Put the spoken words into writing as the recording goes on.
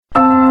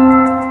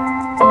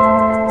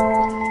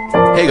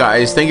Hey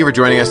guys, thank you for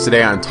joining us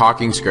today on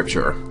Talking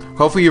Scripture.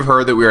 Hopefully you've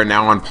heard that we are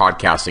now on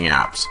podcasting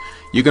apps.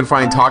 You can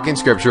find Talking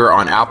Scripture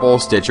on Apple,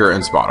 Stitcher,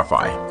 and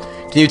Spotify.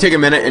 Can you take a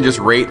minute and just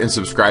rate and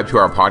subscribe to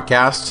our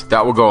podcast?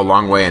 That will go a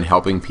long way in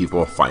helping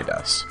people find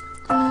us.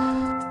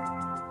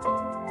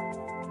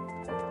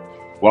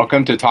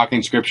 Welcome to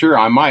Talking Scripture.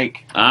 I'm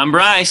Mike. I'm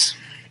Bryce.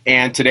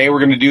 And today we're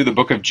going to do the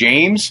book of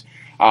James.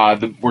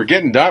 We're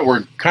getting done.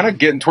 We're kind of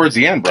getting towards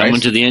the end, Bryce.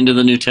 Coming to the end of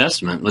the New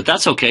Testament. But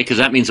that's okay, because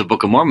that means the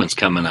Book of Mormon's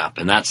coming up,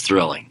 and that's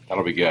thrilling.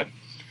 That'll be good.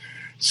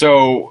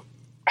 So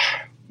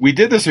we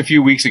did this a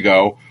few weeks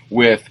ago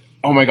with,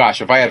 oh my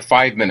gosh, if I had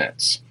 5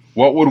 minutes,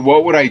 what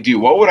would I do?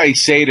 What would I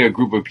say to a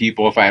group of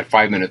people if I had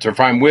 5 minutes? Or if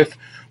I'm with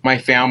my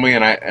family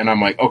and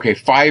I'm like, okay,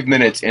 5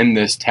 minutes in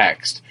this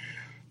text.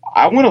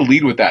 I want to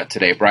lead with that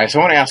today, Bryce. I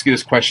want to ask you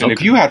this question. Okay.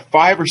 If you had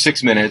 5 or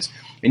 6 minutes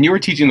and you were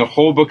teaching the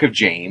whole book of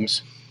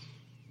James,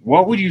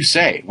 what would you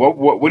say?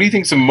 What do you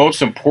think is the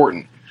most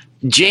important?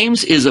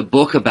 James is a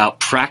book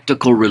about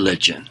practical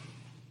religion.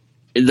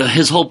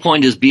 His whole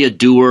point is be a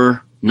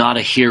doer, not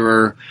a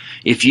hearer.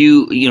 If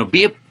you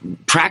be a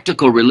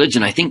practical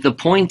religion, I think the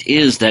point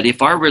is that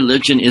if our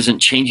religion isn't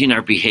changing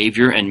our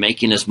behavior and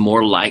making us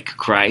more like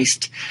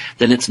Christ,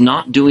 then it's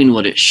not doing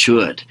what it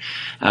should.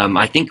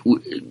 I think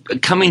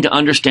coming to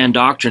understand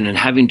doctrine and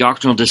having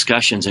doctrinal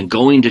discussions and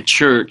going to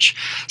church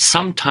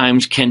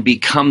sometimes can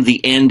become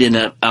the end in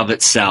of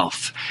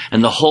itself.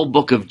 And the whole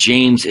book of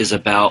James is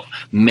about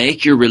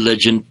make your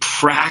religion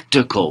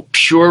practical.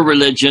 Pure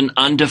religion,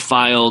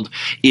 undefiled,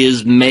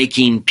 is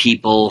making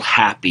people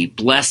happy,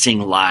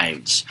 blessing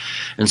lives.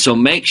 And so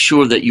make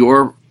sure that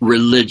your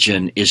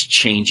religion is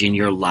changing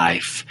your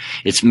life.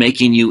 It's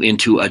making you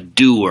into a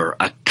doer,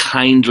 a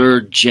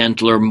kinder,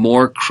 gentler,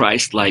 more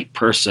Christ-like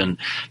person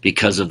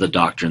because of the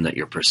doctrine that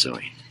you're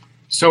pursuing.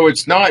 So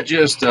it's not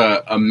just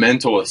a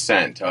mental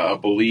assent, a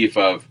belief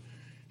of,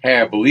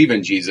 hey, I believe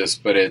in Jesus,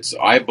 but it's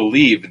I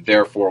believe,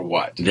 therefore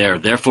what?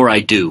 Therefore I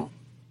do.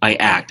 I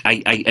act.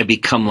 I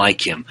become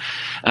like him.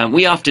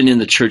 We often in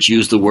the church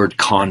use the word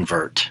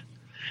convert.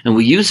 And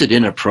we use it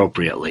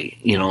inappropriately,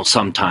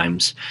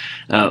 sometimes.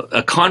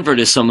 A convert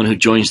is someone who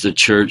joins the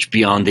church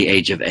beyond the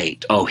age of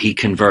 8. Oh, he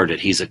converted.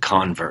 He's a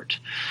convert.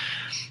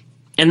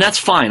 And that's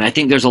fine. I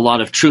think there's a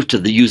lot of truth to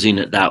using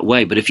it that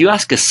way. But if you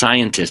ask a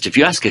scientist, if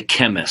you ask a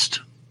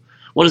chemist,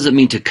 what does it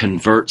mean to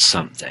convert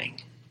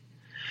something?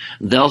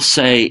 They'll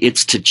say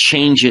it's to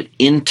change it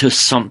into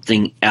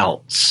something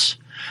else,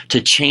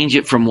 to change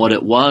it from what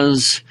it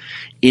was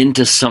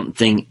into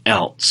something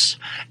else.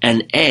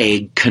 An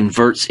egg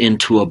converts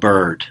into a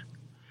bird.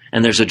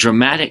 And there's a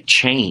dramatic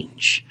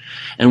change.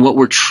 And what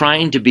we're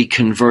trying to be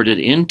converted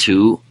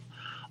into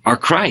are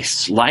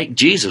Christs, like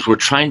Jesus. We're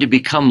trying to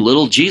become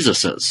little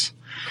Jesuses.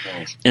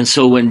 Okay. And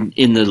so when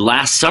in the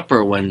Last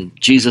Supper, when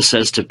Jesus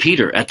says to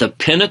Peter, at the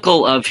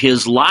pinnacle of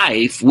his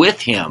life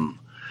with him,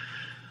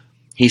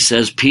 he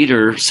says,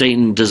 Peter,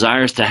 Satan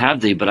desires to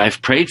have thee, but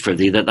I've prayed for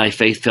thee that thy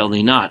faith fail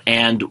thee not.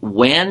 And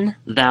when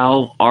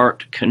thou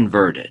art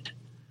converted,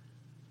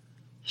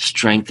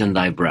 strengthen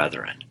thy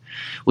brethren.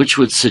 Which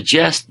would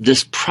suggest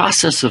this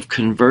process of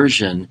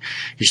conversion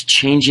is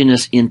changing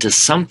us into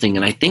something.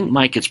 And I think,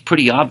 Mike, it's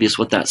pretty obvious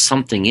what that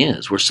something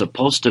is. We're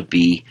supposed to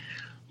be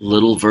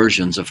little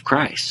versions of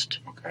Christ.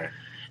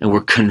 And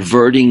we're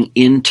converting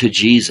into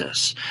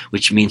Jesus,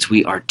 which means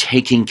we are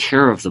taking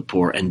care of the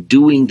poor and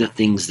doing the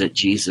things that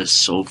Jesus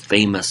so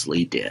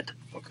famously did.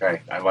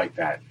 Okay, I like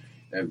that.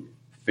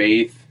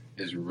 Faith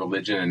is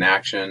religion in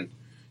action.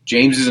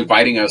 James is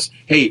inviting us,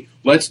 hey,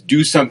 let's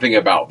do something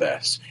about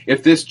this.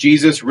 If this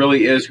Jesus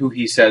really is who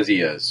he says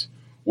he is,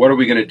 what are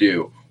we going to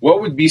do? What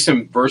would be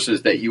some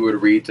verses that you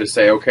would read to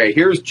say, okay,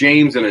 here's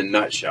James in a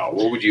nutshell?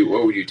 What would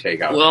you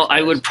take out? Well,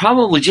 I would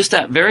probably just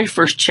that very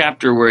first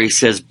chapter where he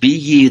says, be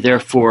ye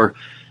therefore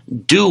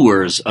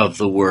doers of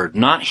the word,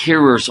 not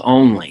hearers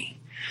only.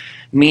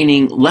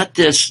 Meaning, let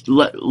this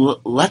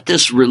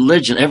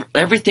religion,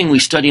 everything we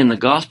study in the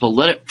gospel,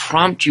 let it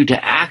prompt you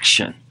to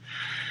action.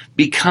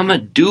 Become a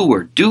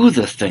doer. Do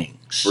the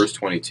things. Verse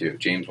 22,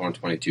 James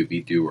 1:22,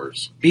 be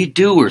doers. Be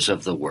doers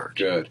of the word.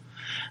 Good.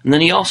 And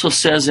then he also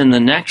says in the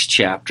next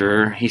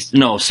chapter,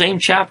 same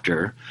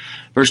chapter,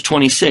 verse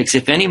 26,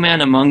 if any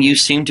man among you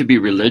seem to be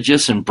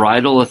religious and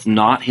bridleth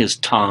not his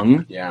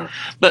tongue. Yeah.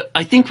 But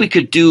I think we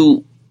could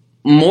do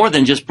more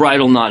than just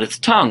bridle not his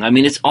tongue. I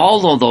mean, it's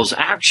all of those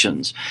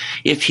actions.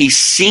 If he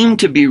seemed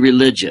to be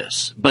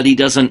religious, but he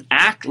doesn't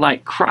act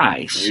like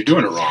Christ. You're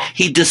doing it wrong.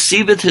 He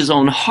deceiveth his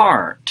own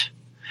heart.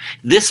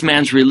 This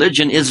man's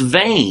religion is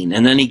vain.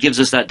 And then he gives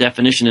us that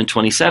definition in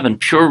 27.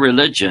 Pure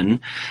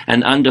religion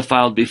and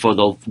undefiled before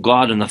the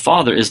God and the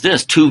Father is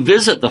this, to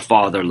visit the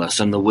fatherless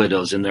and the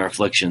widows in their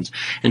afflictions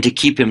and to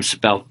keep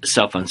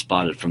himself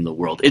unspotted from the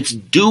world. It's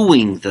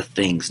doing the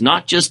things,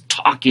 not just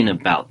talking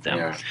about them.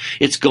 Yeah.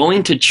 It's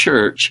going to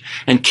church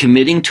and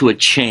committing to a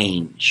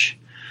change.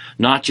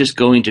 Not just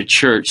going to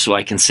church so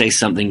I can say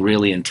something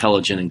really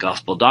intelligent in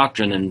gospel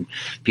doctrine and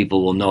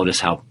people will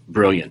notice how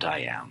brilliant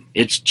I am.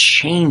 It's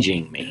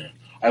changing me.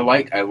 I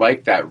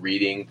like that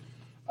reading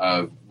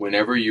of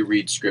whenever you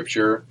read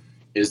scripture,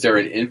 Is there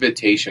an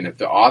invitation? If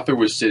the author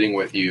was sitting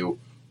with you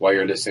while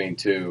you're listening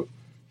to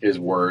his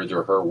words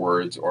or her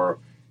words, or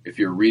if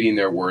you're reading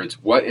their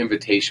words, what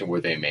invitation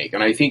would they make?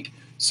 And I think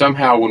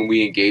somehow when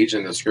we engage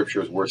in the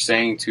scriptures, we're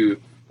saying to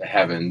the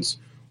heavens,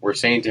 we're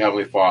saying to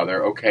Heavenly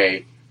Father,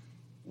 okay,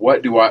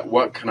 what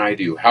can I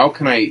do? How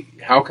can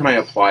I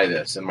apply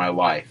this in my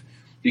life?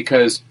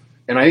 Because,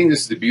 and I think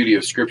this is the beauty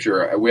of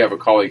Scripture. We have a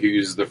colleague who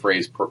uses the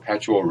phrase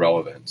perpetual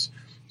relevance.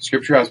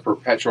 Scripture has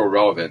perpetual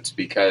relevance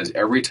because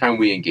every time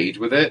we engage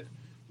with it,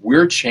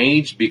 we're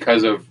changed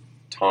because of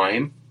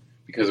time,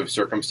 because of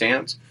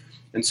circumstance.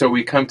 And so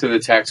we come to the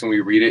text and we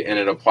read it and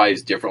it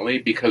applies differently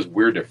because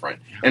we're different.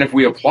 And if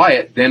we apply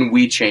it, then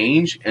we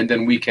change, and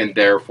then we can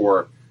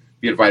therefore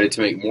be invited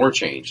to make more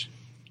change.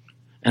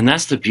 And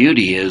that's the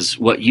beauty, is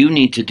what you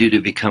need to do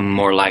to become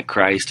more like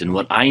Christ and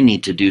what I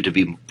need to do to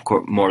be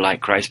more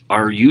like Christ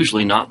are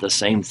usually not the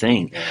same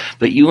thing. Yeah.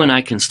 But you and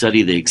I can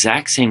study the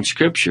exact same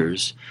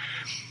scriptures,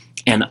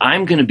 and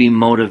I'm going to be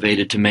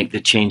motivated to make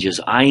the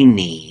changes I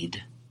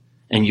need,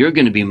 and you're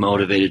going to be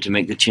motivated to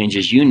make the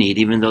changes you need,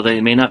 even though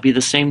they may not be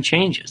the same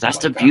changes. That's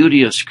the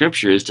beauty of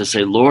Scripture, is to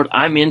say, Lord,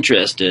 I'm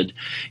interested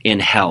in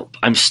help.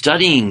 I'm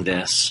studying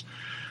this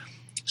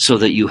so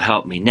that you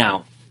help me.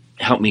 Now,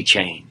 help me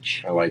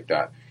change. I like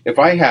that. If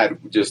I had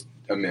just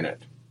a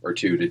minute or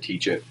two to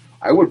teach it,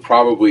 I would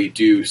probably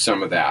do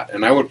some of that.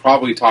 And I would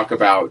probably talk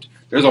about,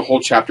 there's a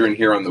whole chapter in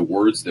here on the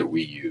words that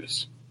we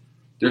use.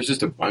 There's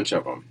just a bunch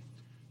of them.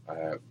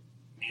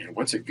 Man,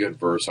 what's a good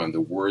verse on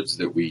the words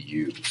that we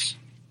use?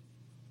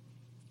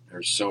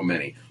 There's so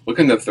many. Look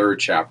in the 3rd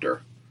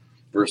chapter,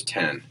 verse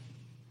 10,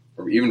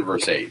 or even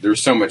verse 8.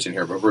 There's so much in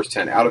here, but verse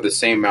 10, out of the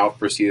same mouth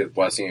proceedeth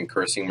blessing and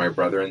cursing, my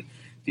brethren.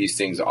 These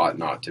things ought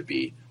not to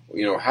be.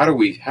 You know, how do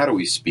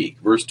we speak?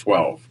 Verse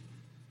 12,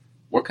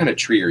 what kind of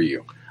tree are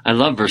you? I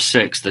love verse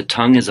 6, the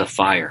tongue is a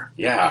fire.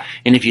 Yeah.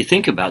 And if you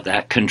think about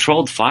that,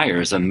 controlled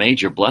fire is a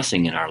major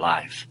blessing in our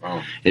life.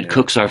 Oh, it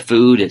cooks our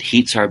food, it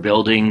heats our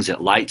buildings,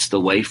 it lights the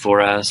way for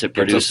us, it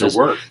produces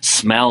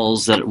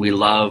smells that we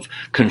love.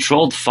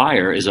 Controlled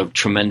fire is a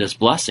tremendous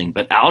blessing,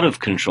 but out of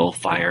control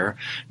fire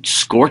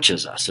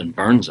scorches us and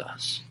burns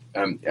us.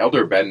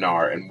 Elder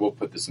Bednar, and we'll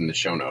put this in the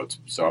show notes,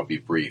 so I'll be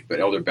brief, but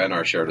Elder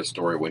Bednar shared a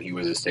story when he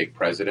was a stake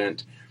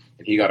president,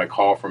 and he got a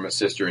call from a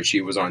sister, and she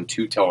was on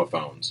 2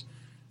 telephones.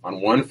 On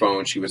one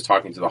phone, she was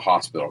talking to the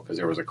hospital because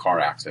there was a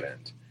car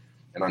accident.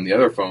 And on the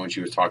other phone,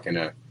 she was talking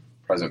to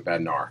President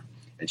Bednar.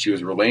 And she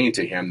was relaying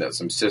to him that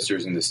some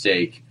sisters in the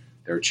stake,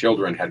 their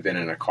children had been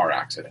in a car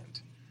accident.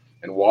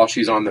 And while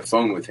she's on the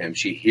phone with him,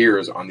 she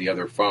hears on the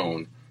other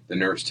phone the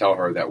nurse tell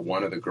her that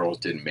one of the girls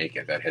didn't make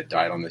it, that had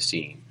died on the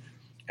scene.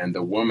 And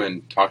the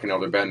woman talking to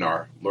Elder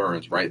Bednar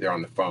learns right there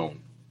on the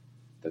phone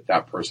that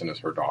that person is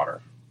her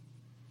daughter.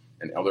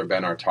 And Elder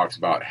Bednar talks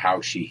about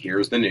how she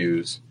hears the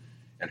news,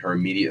 and her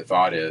immediate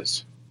thought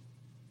is,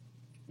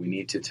 we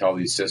need to tell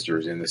these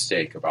sisters in the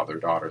stake about their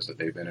daughters, that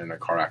they've been in a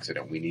car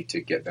accident. We need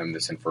to get them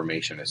this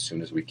information as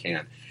soon as we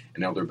can.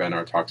 And Elder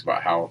Bednar talks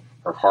about how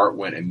her heart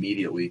went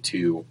immediately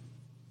to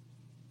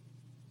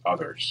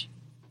others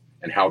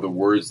and how the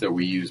words that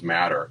we use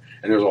matter.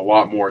 And there's a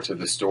lot more to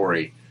the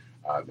story,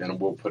 and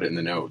we'll put it in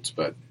the notes.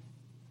 But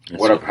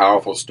what a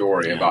powerful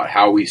story about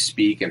how we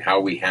speak and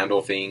how we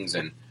handle things.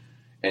 And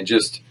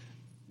just,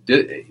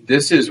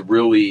 this is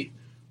really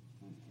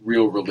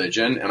real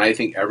religion, and I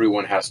think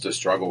everyone has to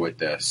struggle with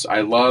this.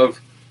 I love,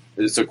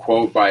 this is a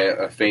quote by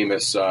a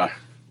famous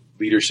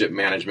leadership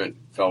management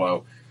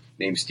fellow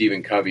named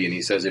Stephen Covey, and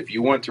he says, if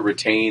you want to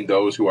retain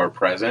those who are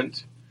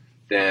present,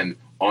 then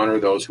honor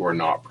those who are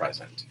not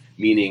present.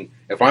 Meaning,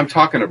 if I'm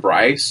talking to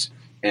Bryce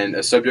and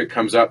a subject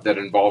comes up that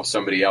involves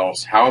somebody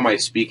else, how am I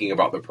speaking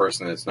about the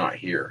person that's not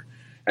here?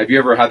 Have you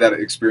ever had that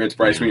experience,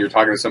 Bryce, when you're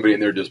talking to somebody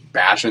and they're just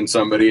bashing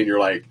somebody and you're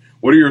like,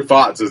 what are your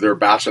thoughts as they're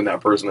bashing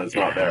that person that's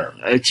not there?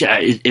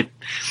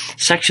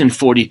 Section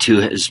 42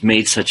 has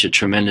made such a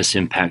tremendous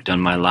impact on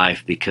my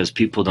life because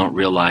people don't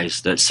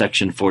realize that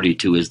Section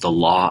 42 is the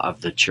law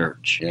of the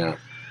church. Yeah.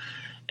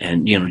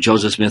 And, you know,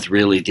 Joseph Smith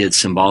really did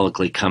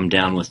symbolically come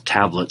down with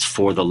tablets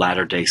for the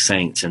Latter-day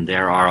Saints. And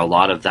there are a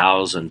lot of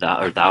thous and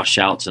thou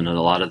shalt and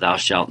a lot of thou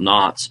shalt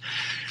nots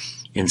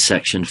in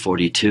Section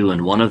 42.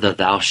 And one of the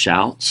thou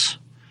shalts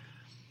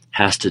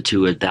has to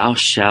do with thou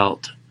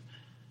shalt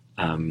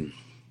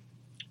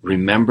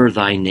remember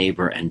thy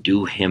neighbor and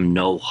do him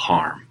no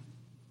harm.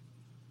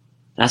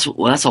 That's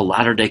a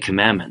Latter-day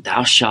commandment.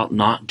 Thou shalt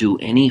not do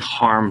any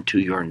harm to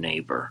your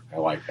neighbor. I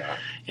like that.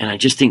 And I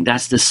just think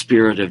that's the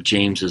spirit of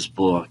James's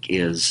book,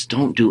 is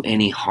don't do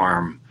any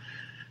harm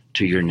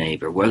to your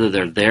neighbor, whether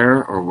they're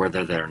there or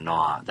whether they're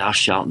not. Thou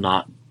shalt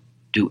not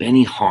do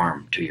any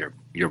harm to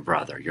your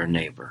brother, your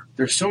neighbor.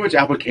 There's so much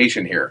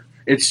application here.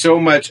 It's so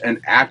much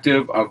an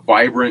active, a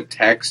vibrant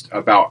text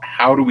about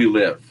how do we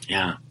live.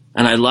 Yeah.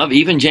 And I love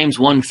even James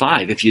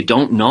 1:5. If you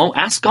don't know,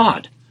 ask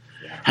God.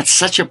 Yeah. That's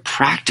such a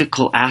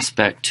practical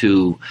aspect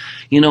to,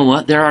 you know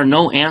what, there are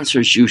no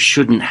answers you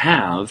shouldn't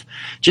have.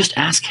 Just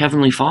ask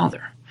Heavenly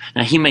Father.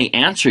 Now, he may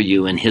answer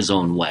you in his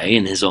own way,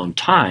 in his own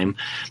time,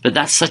 but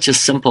that's such a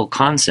simple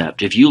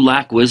concept. If you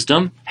lack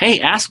wisdom, hey,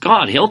 ask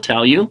God. He'll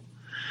tell you.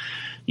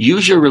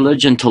 Use your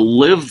religion to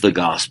live the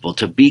gospel,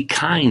 to be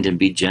kind and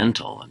be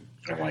gentle.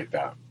 I like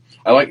that.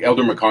 I like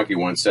Elder McConkie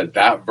once said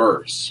that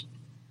verse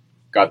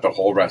got the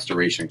whole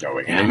restoration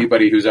going. And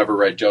anybody who's ever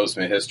read Joe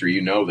Smith history,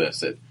 you know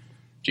this, that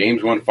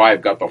James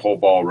 1:5 got the whole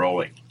ball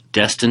rolling.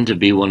 Destined to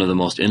be one of the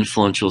most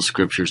influential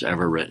scriptures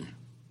ever written.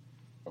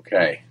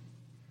 Okay.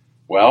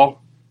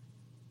 Well,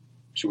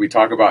 should we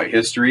talk about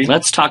history?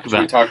 Let's talk about.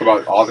 Should we talk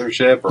about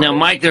authorship? Now,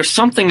 Mike, there's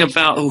something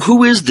about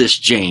who is this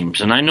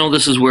James? And I know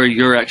this is where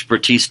your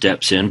expertise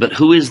steps in, but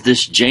who is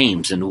this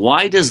James? And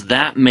why does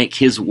that make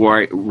his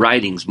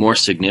writings more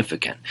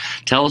significant?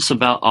 Tell us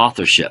about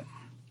authorship.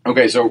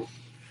 Okay, so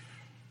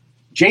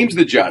James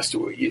the Just.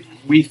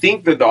 We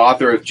think that the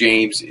author of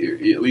James,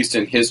 at least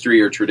in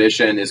history or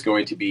tradition, is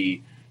going to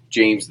be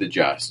James the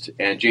Just.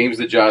 And James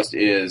the Just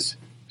is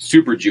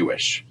super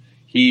Jewish.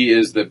 He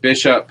is the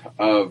bishop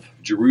of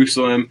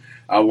Jerusalem.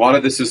 A lot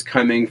of this is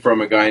coming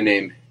from a guy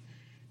named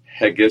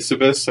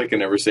Hegesippus. I can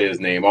never say his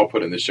name. I'll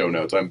put it in the show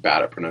notes. I'm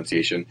bad at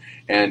pronunciation.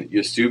 And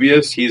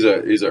Eusebius, he's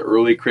an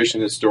early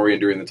Christian historian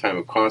during the time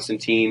of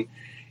Constantine.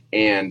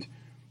 And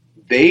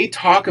they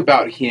talk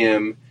about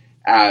him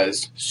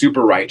as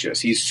super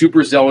righteous. He's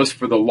super zealous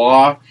for the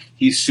law.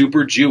 He's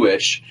super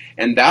Jewish.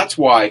 And that's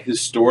why,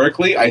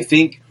 historically, I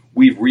think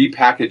we've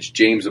repackaged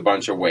James a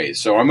bunch of ways.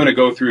 So I'm going to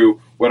go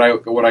through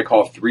what I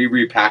call 3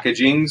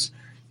 repackagings,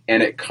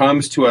 and it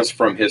comes to us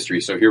from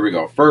history. So here we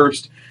go.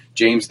 First,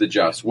 James the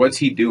Just. What's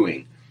he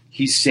doing?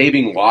 He's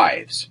saving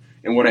lives.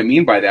 And what I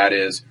mean by that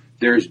is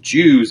there's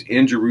Jews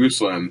in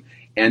Jerusalem,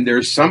 and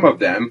there's some of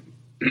them,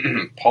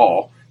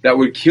 Paul, that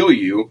would kill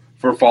you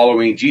for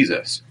following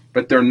Jesus.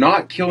 But they're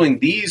not killing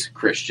these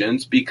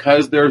Christians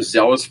because they're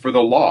zealous for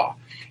the law.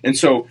 And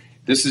so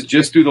this is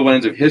just through the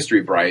lens of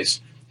history, Bryce.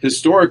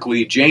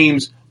 Historically,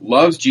 James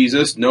loves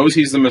Jesus, knows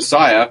he's the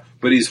Messiah,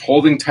 but he's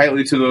holding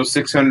tightly to those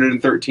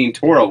 613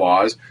 Torah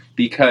laws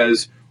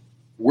because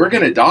we're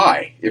going to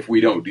die if we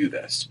don't do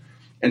this.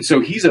 And so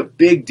he's a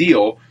big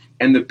deal,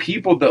 and the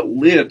people that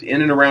lived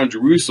in and around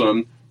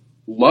Jerusalem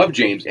loved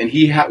James, and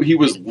he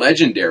was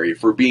legendary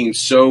for being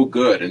so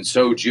good and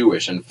so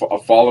Jewish and a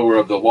follower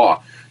of the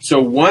law. So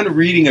one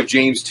reading of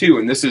James 2,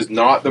 and this is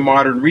not the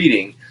modern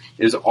reading,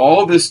 is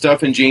all this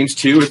stuff in James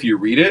 2, if you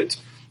read it,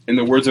 in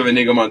the words of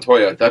Inigo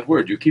Montoya, that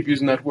word, you keep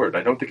using that word.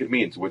 I don't think it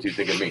means what you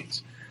think it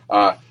means.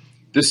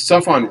 This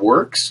stuff on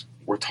works,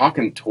 we're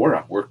talking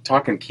Torah. We're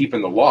talking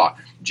keeping the law.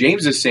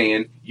 James is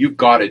saying, you've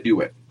got to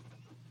do it.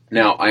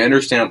 Now, I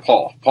understand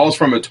Paul. Paul's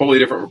from a totally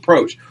different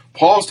approach.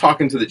 Paul's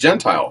talking to the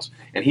Gentiles,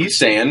 and he's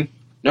saying,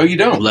 no, you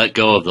don't. Let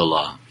go of the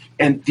law.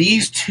 And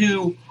these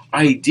two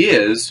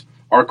ideas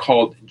are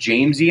called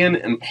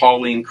Jamesian and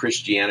Pauline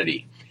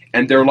Christianity.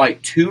 And they're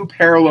like 2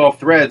 parallel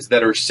threads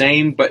that are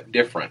same but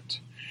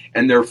different.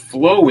 And they're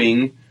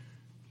flowing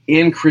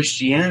in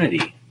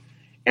Christianity.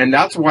 And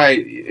that's why,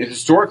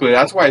 historically,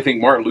 that's why I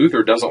think Martin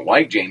Luther doesn't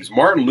like James.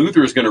 Martin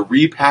Luther is going to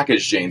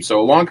repackage James. So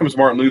along comes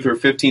Martin Luther,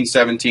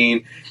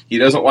 1517. He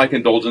doesn't like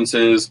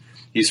indulgences.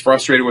 He's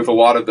frustrated with a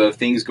lot of the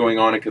things going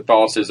on in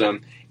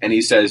Catholicism. And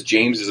he says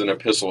James is an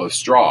epistle of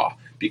straw,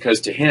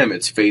 because to him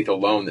it's faith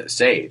alone that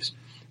saves.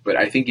 But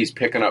I think he's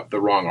picking up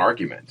the wrong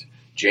argument.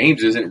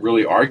 James isn't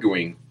really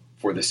arguing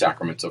for the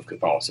sacraments of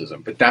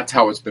Catholicism, but that's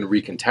how it's been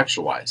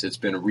recontextualized. It's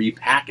been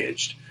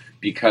repackaged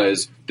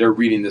because they're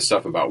reading this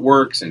stuff about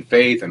works and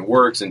faith and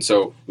works, and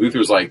so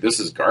Luther's like,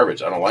 this is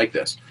garbage, I don't like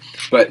this.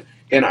 But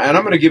and I'm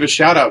going to give a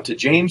shout out to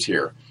James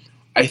here.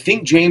 I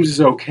think James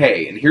is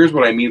okay, and here's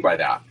what I mean by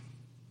that.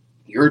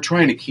 You're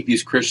trying to keep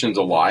these Christians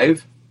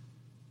alive.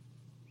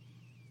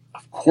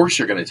 Of course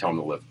you're going to tell them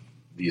to live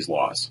these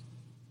laws.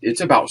 It's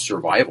about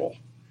survival.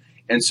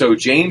 And so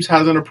James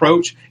has an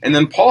approach, and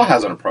then Paul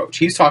has an approach.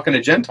 He's talking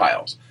to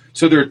Gentiles.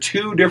 So there are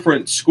 2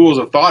 different schools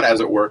of thought, as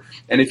it were.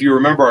 And if you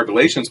remember our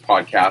Galatians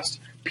podcast,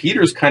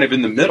 Peter's kind of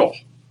in the middle.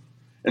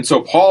 And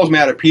so Paul's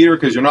mad at Peter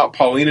because you're not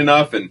Pauline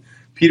enough, and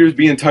Peter's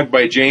being tugged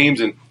by James.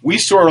 And we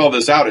sort all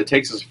this out. It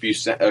takes us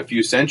a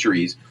few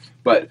centuries.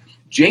 But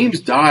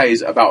James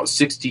dies about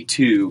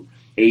 62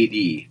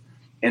 AD.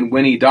 And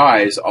when he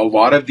dies, a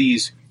lot of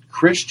these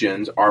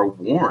Christians are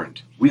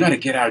warned. We got to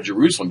get out of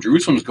Jerusalem.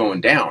 Jerusalem's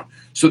going down.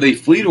 So they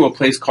flee to a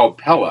place called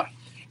Pella,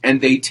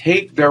 and they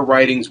take their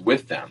writings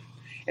with them.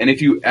 And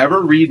if you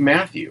ever read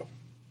Matthew,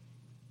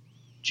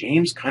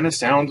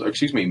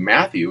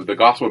 Matthew, the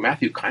Gospel of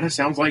Matthew kind of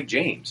sounds like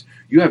James.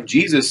 You have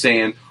Jesus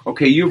saying,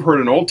 okay, you've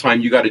heard in old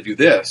time, you got to do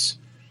this.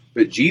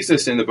 But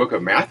Jesus in the book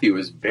of Matthew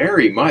is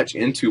very much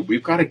into,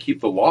 we've got to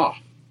keep the law.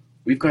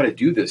 We've got to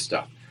do this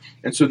stuff.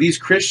 And so these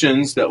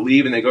Christians that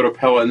leave and they go to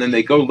Pella and then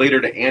they go later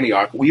to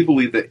Antioch, we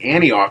believe that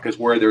Antioch is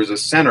where there's a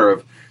center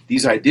of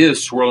these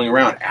ideas swirling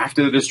around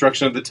after the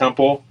destruction of the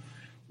temple.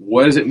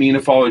 What does it mean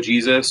to follow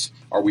Jesus?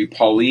 Are we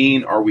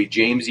Pauline? Are we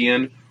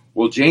Jamesian?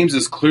 Well, James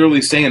is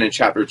clearly saying in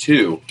chapter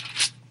 2,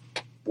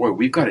 boy,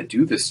 we've got to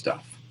do this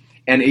stuff.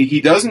 And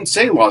he doesn't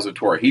say laws of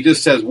Torah. He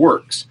just says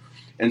works.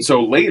 And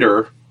so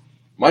later,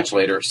 much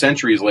later,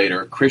 centuries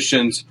later,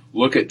 Christians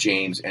look at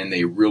James and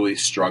they really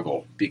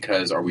struggle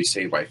because are we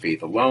saved by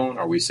faith alone?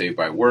 Are we saved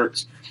by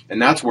works?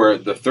 And that's where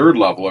the third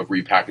level of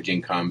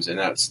repackaging comes, and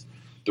that's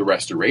the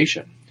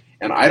restoration.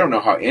 And I don't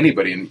know how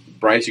anybody, and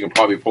Bryce, you can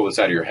probably pull this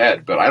out of your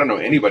head, but I don't know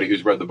anybody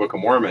who's read the Book of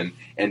Mormon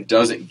and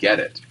doesn't get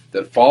it.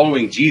 That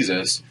following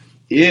Jesus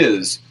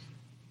is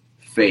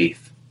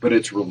faith, but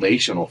it's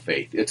relational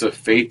faith. It's a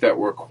faith that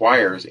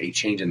requires a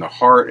change in the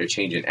heart, a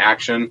change in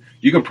action.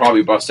 You can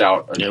probably bust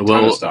out a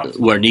ton of stuff.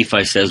 Where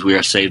Nephi says we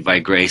are saved by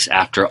grace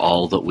after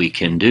all that we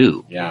can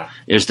do. Yeah.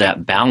 There's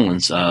that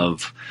balance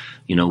of,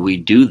 we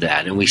do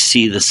that, and we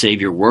see the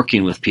Savior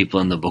working with people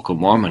in the Book of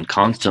Mormon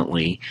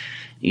constantly.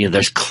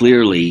 There's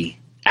clearly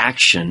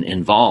action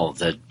involved.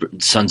 The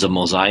sons of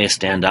Mosiah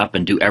stand up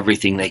and do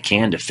everything they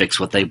can to fix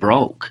what they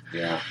broke.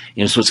 Yeah.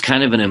 So it's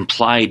kind of an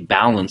implied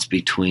balance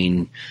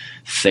between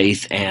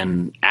faith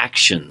and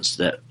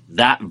actions,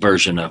 that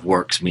version of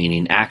works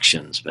meaning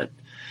actions. But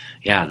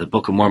yeah, the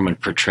Book of Mormon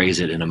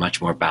portrays it in a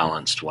much more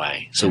balanced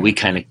way. So we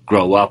kind of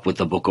grow up with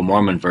the Book of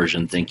Mormon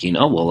version thinking,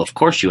 oh, well, of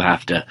course you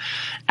have to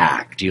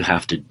act, you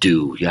have to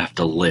do, you have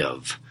to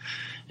live.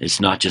 It's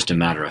not just a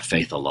matter of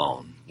faith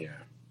alone. Yeah.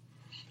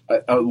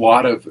 A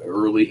lot of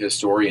early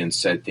historians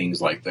said things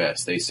like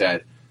this. They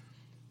said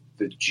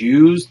the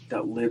Jews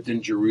that lived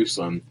in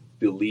Jerusalem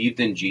believed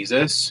in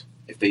Jesus.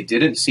 If they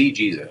didn't see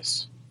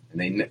Jesus and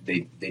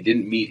they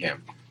didn't meet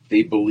him,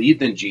 they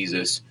believed in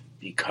Jesus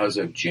because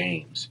of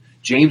James.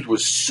 James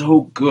was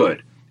so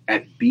good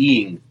at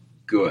being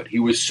good. He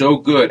was so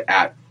good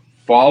at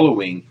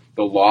following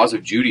the laws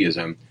of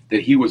Judaism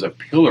that he was a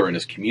pillar in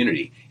his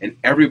community. And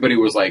everybody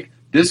was like,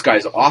 this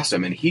guy's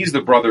awesome, and he's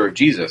the brother of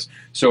Jesus.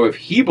 So if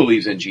he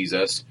believes in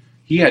Jesus,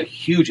 he had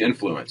huge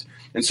influence.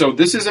 And so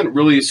this isn't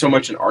really so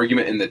much an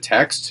argument in the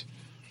text,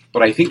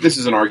 but I think this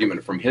is an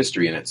argument from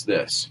history, and it's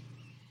this.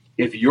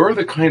 If you're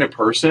the kind of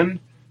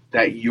person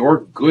that your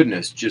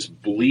goodness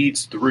just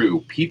bleeds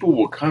through, people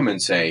will come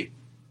and say,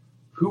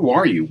 who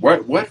are you?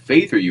 What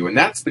faith are you? And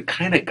that's the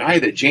kind of guy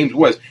that James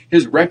was.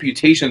 His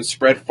reputation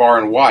spread far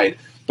and wide,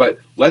 but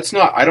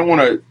I don't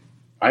want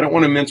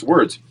to mince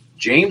words.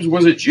 James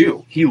was a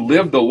Jew. He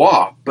lived the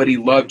law, but he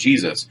loved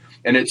Jesus.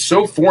 And it's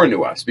so foreign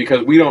to us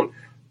because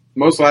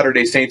most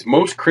Latter-day Saints,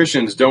 most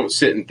Christians don't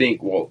sit and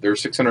think, well,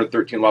 there's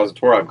 613 laws of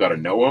Torah. I've got to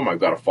know them.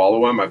 I've got to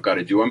follow them. I've got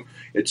to do them.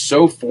 It's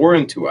so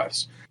foreign to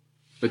us.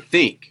 But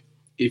think,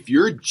 if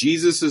you're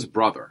Jesus's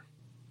brother,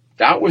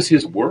 that was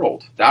his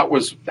world. That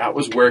was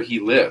where he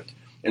lived.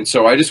 And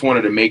so I just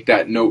wanted to make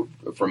that note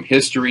from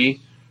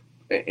history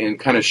and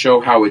kind of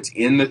show how it's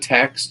in the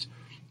text.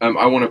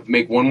 I want to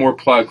make one more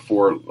plug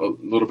for a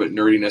little bit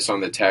nerdiness on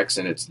the text,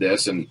 and it's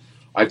this. And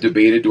I've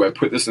debated, do I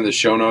put this in the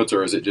show notes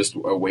or is it just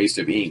a waste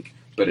of ink?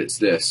 But it's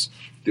this.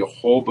 The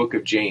whole book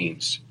of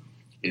James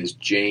is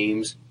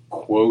James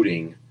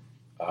quoting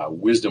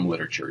wisdom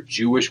literature,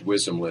 Jewish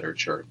wisdom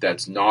literature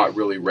that's not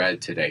really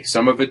read today.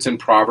 Some of it's in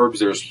Proverbs.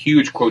 There's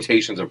huge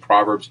quotations of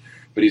Proverbs,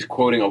 but he's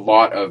quoting a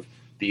lot of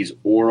these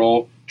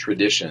oral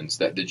traditions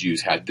that the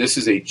Jews had. This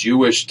is a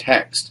Jewish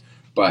text,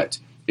 but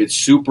it's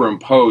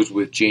superimposed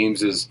with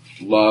James's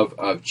love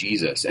of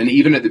Jesus. And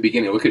even at the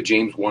beginning, look at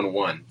James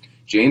 1:1.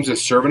 James, a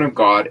servant of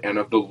God and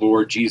of the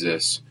Lord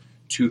Jesus,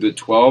 to the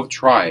 12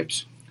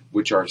 tribes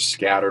which are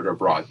scattered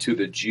abroad, to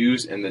the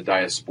Jews in the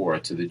diaspora,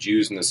 to the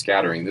Jews in the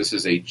scattering. This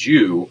is a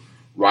Jew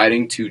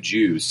writing to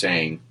Jews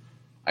saying,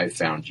 I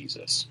found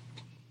Jesus.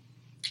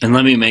 And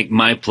let me make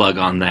my plug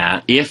on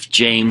that. If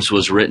James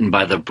was written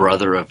by the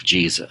brother of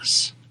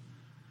Jesus,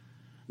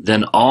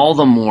 then all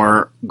the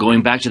more,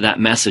 going back to that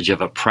message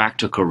of a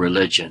practical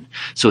religion.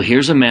 So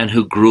here's a man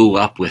who grew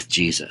up with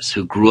Jesus,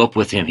 who grew up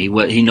with him.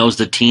 He knows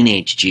the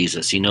teenage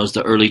Jesus. He knows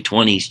the early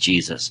 20s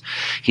Jesus.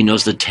 He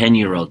knows the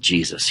 10-year-old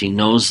Jesus. He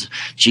knows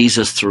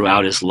Jesus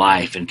throughout his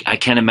life. And I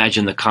can't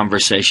imagine the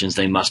conversations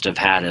they must have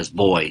had as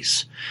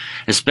boys,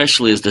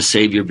 especially as the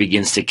Savior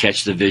begins to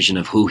catch the vision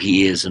of who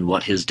he is and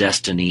what his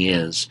destiny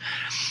is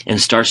and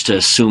starts to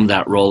assume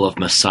that role of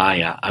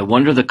Messiah. I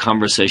wonder the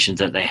conversations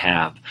that they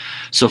have.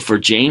 So for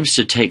James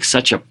to take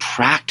such a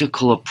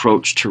practical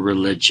approach to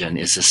religion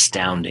is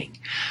astounding,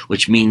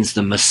 which means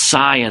the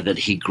Messiah that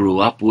he grew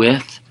up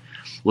with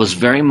was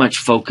very much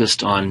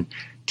focused on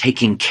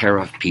taking care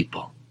of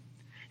people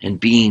and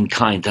being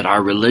kind, that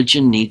our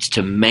religion needs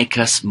to make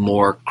us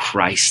more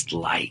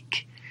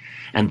Christ-like.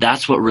 And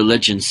that's what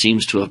religion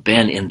seems to have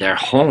been in their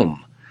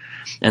home.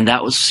 And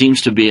that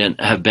seems to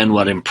have been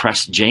what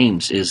impressed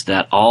James, is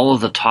that all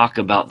of the talk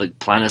about the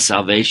plan of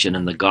salvation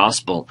and the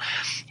gospel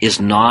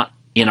is not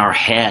in our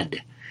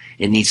head.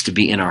 It needs to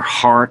be in our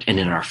heart and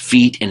in our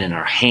feet and in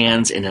our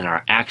hands and in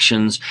our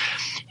actions.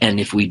 And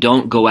if we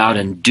don't go out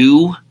and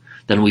do,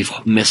 then we've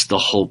missed the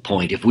whole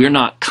point. If we're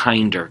not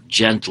kinder,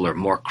 gentler,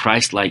 more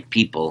Christ-like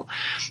people,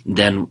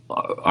 then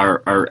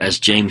our as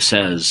James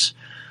says,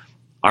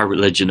 our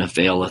religion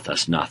availeth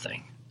us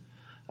nothing.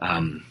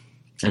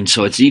 And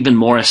so it's even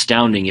more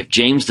astounding if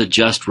James the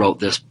Just wrote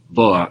this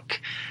book,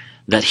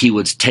 that he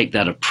would take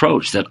that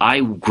approach, that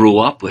I grew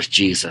up with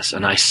Jesus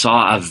and I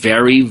saw a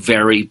very,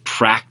 very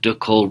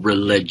practical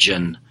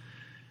religion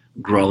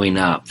growing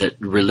up, that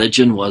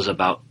religion was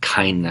about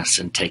kindness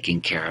and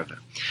taking care of it.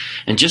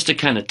 And just to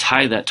kind of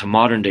tie that to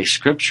modern day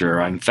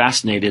scripture, I'm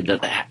fascinated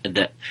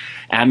that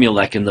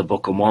Amulek in the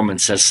Book of Mormon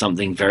says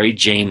something very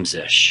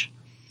James-ish.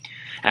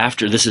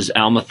 After, this is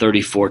Alma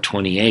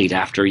 34:28,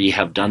 after ye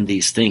have done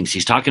these things,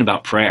 he's talking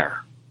about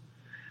prayer.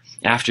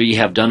 After ye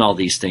have done all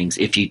these things,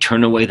 if ye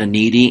turn away the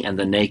needy and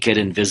the naked,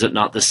 and visit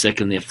not the sick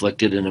and the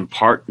afflicted, and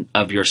impart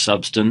of your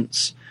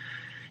substance,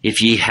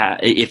 if ye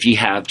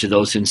have to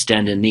those who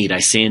stand in need, I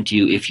say unto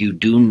you, if you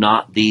do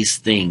not these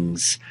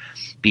things,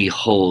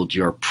 behold,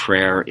 your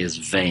prayer is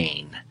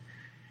vain,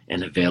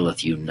 and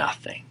availeth you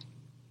nothing.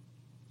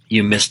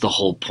 You miss the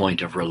whole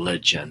point of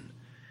religion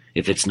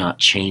if it's not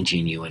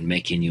changing you and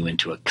making you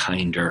into a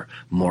kinder,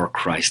 more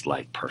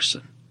Christ-like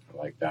person. I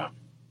like that.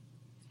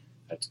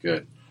 That's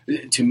good.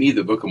 To me,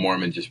 the Book of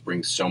Mormon just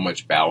brings so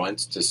much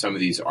balance to some of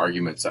these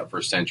arguments that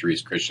for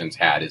centuries Christians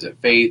had. Is it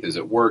faith? Is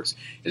it works?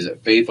 Is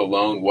it faith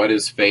alone? What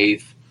is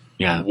faith?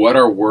 Yeah. What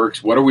are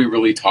works? What are we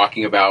really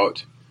talking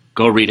about?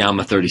 Go read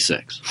Alma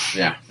 36.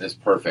 Yeah, that's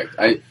perfect.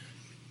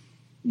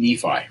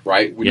 Nephi,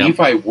 right? Yep.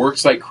 Nephi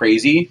works like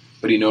crazy,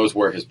 but he knows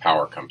where his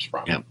power comes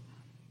from. Yep.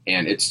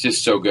 And it's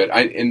just so good.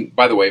 And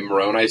by the way,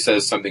 Moroni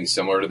says something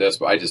similar to this,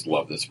 but I just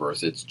love this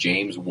verse. It's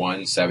James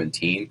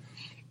 1:17.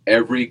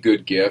 Every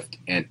good gift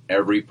and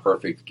every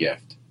perfect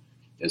gift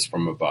is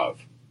from above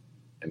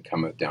and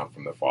cometh down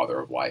from the Father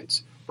of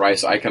lights.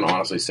 Bryce, I can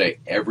honestly say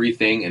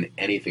everything and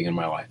anything in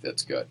my life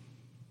that's good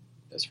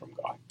is from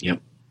God. Yep.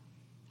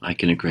 I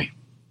can agree.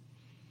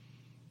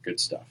 Good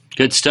stuff.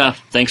 Good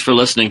stuff. Thanks for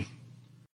listening.